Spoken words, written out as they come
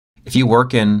if you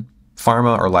work in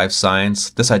pharma or life science,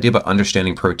 this idea about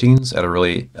understanding proteins at a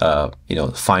really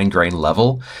fine-grained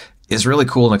level is really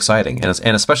cool and exciting.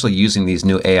 And especially using these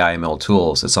new AI ML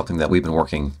tools is something that we've been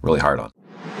working really hard on.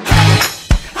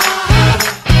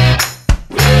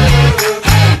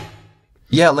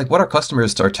 Yeah, like what our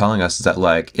customers are telling us is that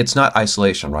like it's not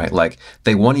isolation, right? Like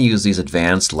they want to use these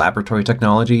advanced laboratory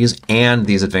technologies and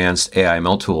these advanced AI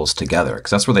ML tools together,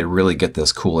 because that's where they really get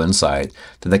this cool insight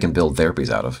that they can build therapies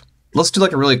out of. Let's do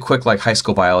like a really quick like high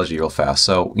school biology real fast.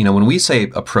 So, when we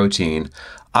say a protein,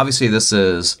 obviously this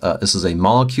is a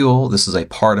molecule. This is a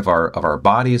part of our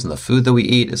bodies and the food that we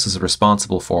eat. This is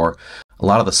responsible for a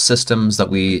lot of the systems that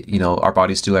our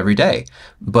bodies do every day.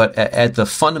 But at the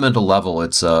fundamental level,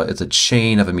 it's a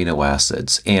chain of amino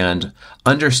acids, and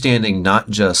understanding not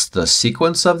just the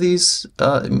sequence of these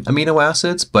amino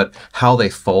acids, but how they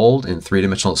fold in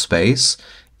three-dimensional space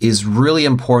is really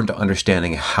important to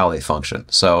understanding how they function.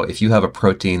 So if you have a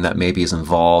protein that maybe is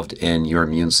involved in your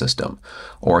immune system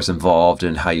or is involved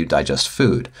in how you digest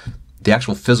food, the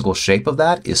actual physical shape of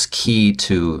that is key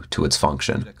to its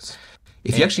function.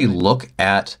 If you actually look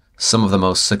at some of the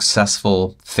most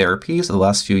successful therapies of the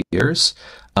last few years,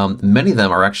 many of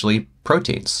them are actually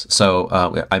proteins.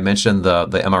 So I mentioned the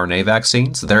mRNA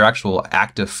vaccines. Their actual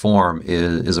active form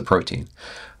is a protein.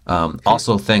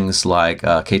 Also things like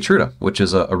Keytruda, which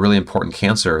is a really important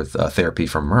cancer therapy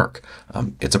from Merck.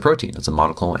 It's a protein. It's a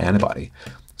monoclonal antibody.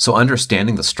 So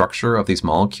understanding the structure of these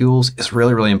molecules is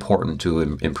really, really important to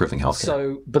improving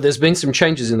healthcare. But there's been some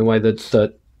changes in the way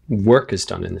that work is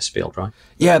done in this field, right?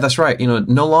 Yeah, that's right.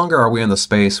 No longer are we in the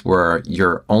space where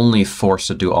you're only forced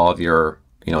to do all of your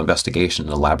investigation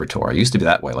in a laboratory. It used to be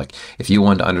that way. Like if you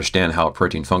wanted to understand how a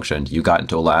protein functioned, you got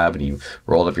into a lab and you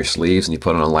rolled up your sleeves and you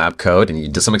put on a lab coat and you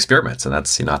did some experiments. And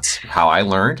that's how I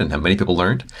learned and how many people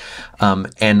learned.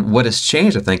 And what has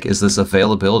changed, I think, is this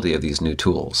availability of these new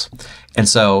tools. And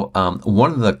so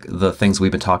one of the things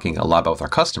we've been talking a lot about with our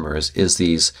customers is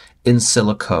these in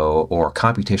silico or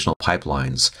computational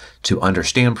pipelines to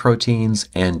understand proteins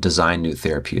and design new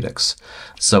therapeutics.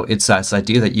 So it's this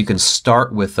idea that you can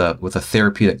start with a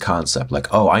therapeutic concept,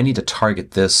 like, oh, I need to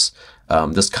target this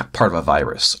part of a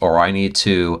virus, or I need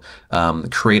to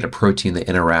create a protein that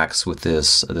interacts with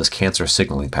this cancer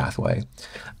signaling pathway.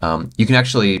 You can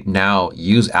actually now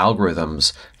use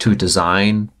algorithms to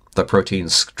design the protein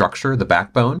structure, the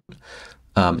backbone,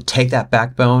 take that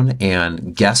backbone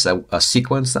and guess a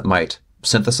sequence that might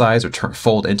synthesize or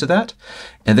fold into that,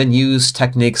 and then use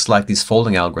techniques like these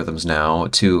folding algorithms now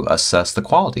to assess the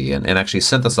quality and actually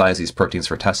synthesize these proteins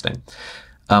for testing.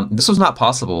 This was not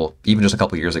possible even just a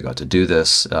couple of years ago to do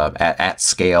this at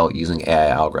scale using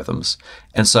AI algorithms.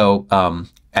 And so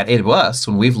at AWS,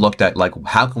 when we've looked at like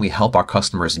how can we help our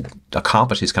customers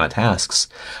accomplish these kind of tasks,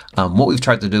 what we've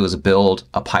tried to do is build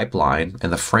a pipeline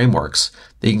and the frameworks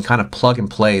that you can kind of plug and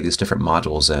play these different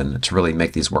modules in to really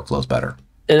make these workflows better.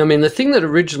 And I mean, the thing that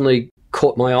originally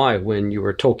caught my eye when you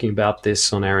were talking about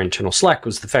this on our internal Slack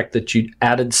was the fact that you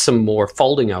added some more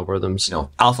folding algorithms.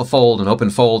 AlphaFold and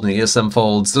OpenFold and ESM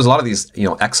folds. There's a lot of these,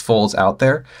 X folds out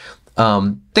there.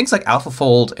 Things like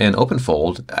AlphaFold and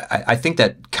OpenFold, I think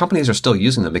that companies are still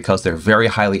using them because they're very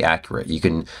highly accurate. You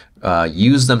can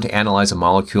use them to analyze a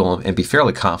molecule and be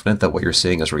fairly confident that what you're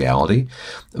seeing is reality,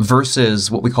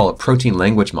 versus what we call a protein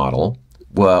language model,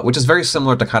 which is very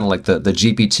similar to kind of like the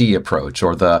GPT approach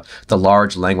or the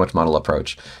large language model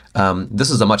approach. This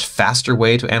is a much faster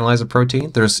way to analyze a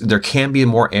protein. There can be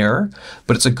more error,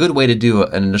 but it's a good way to do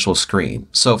an initial screen.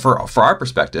 So for our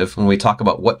perspective, when we talk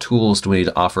about what tools do we need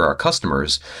to offer our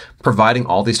customers, providing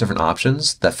all these different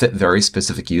options that fit very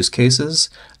specific use cases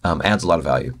adds a lot of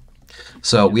value.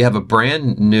 So we have a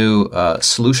brand new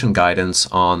solution guidance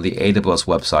on the AWS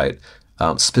website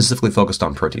specifically focused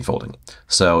on protein folding.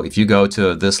 So if you go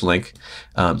to this link,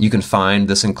 you can find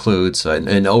this includes an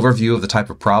overview of the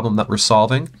type of problem that we're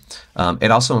solving.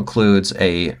 It also includes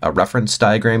a reference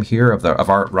diagram here of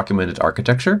our recommended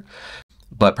architecture.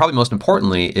 But probably most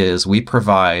importantly is we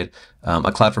provide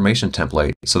a CloudFormation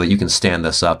template so that you can stand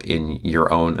this up in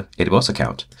your own AWS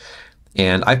account.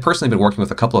 And I've personally been working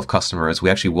with a couple of customers. We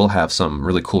actually will have some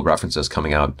really cool references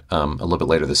coming out a little bit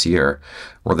later this year,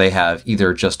 where they have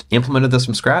either just implemented this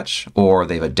from scratch or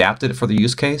they've adapted it for the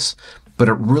use case. But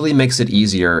it really makes it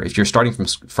easier if you're starting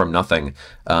from nothing.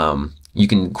 You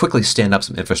can quickly stand up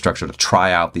some infrastructure to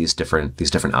try out these different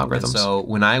algorithms. And so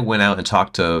when I went out and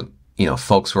talked to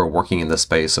folks who are working in this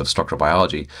space of structural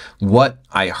biology, what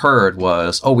I heard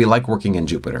was, oh, we like working in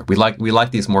Jupyter. We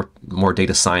like these more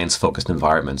data science focused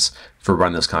environments for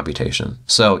running this computation.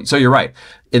 So you're right.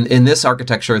 In this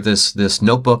architecture, this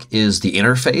notebook is the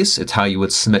interface. It's how you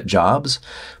would submit jobs,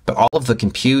 but all of the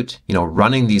compute,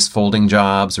 running these folding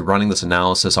jobs or running this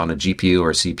analysis on a GPU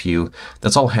or a CPU,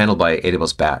 that's all handled by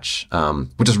AWS Batch,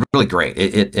 which is really great.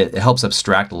 It helps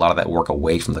abstract a lot of that work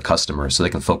away from the customer so they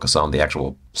can focus on the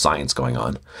actual science going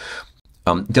on.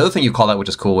 The other thing you call out, which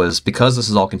is cool, is because this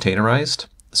is all containerized,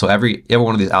 so every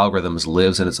one of these algorithms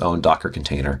lives in its own Docker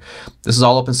container. This is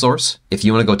all open source. If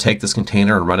you want to go take this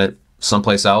container and run it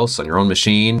someplace else on your own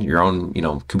machine, your own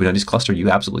Kubernetes cluster, you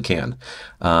absolutely can.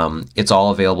 It's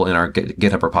all available in our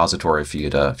GitHub repository for you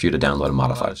to download and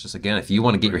modify. It's just, again, if you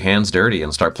want to get your hands dirty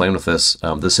and start playing with this,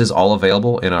 this is all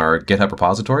available in our GitHub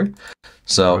repository.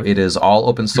 So it is all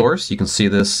open source. You can see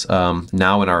this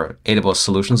now in our AWS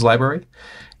Solutions library.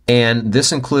 And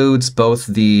this includes both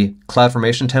the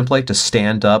CloudFormation template to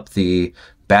stand up the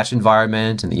batch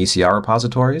environment and the ECR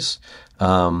repositories,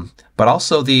 but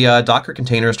also the Docker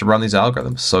containers to run these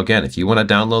algorithms. So again, if you want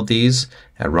to download these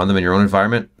and run them in your own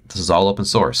environment, this is all open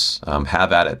source.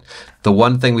 Have at it. The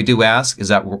one thing we do ask is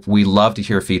that we love to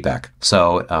hear feedback.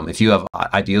 So if you have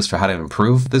ideas for how to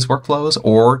improve these workflows,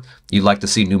 or you'd like to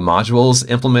see new modules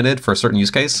implemented for a certain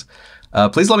use case,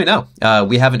 please let me know.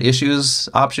 We have an issues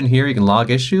option here. You can log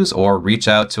issues or reach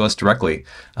out to us directly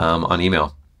on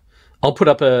email. I'll put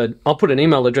an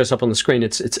email address up on the screen.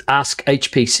 It's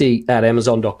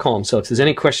askhpc@amazon.com. So if there's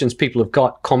any questions people have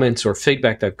got, comments or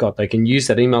feedback they've got, they can use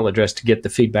that email address to get the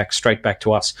feedback straight back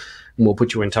to us. And we'll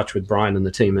put you in touch with Brian and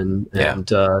the team, and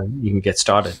you can get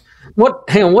started.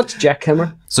 Hang on, what's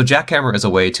jackhammer? So jackhammer is a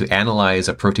way to analyze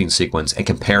a protein sequence and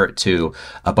compare it to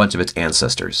a bunch of its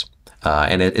ancestors.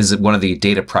 And it is one of the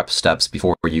data prep steps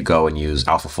before you go and use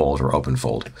AlphaFold or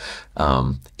OpenFold.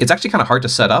 It's actually kind of hard to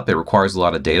set up. It requires a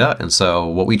lot of data. And so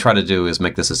what we try to do is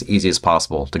make this as easy as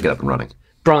possible to get up and running.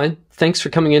 Brian, thanks for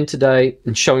coming in today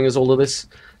and showing us all of this.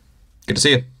 Good to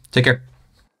see you. Take care.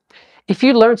 If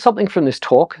you learned something from this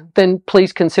talk, then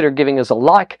please consider giving us a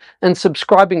like and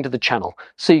subscribing to the channel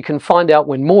so you can find out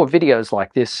when more videos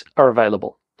like this are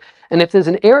available. And if there's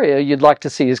an area you'd like to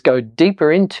see us go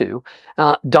deeper into,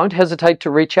 don't hesitate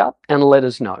to reach out and let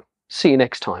us know. See you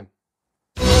next time.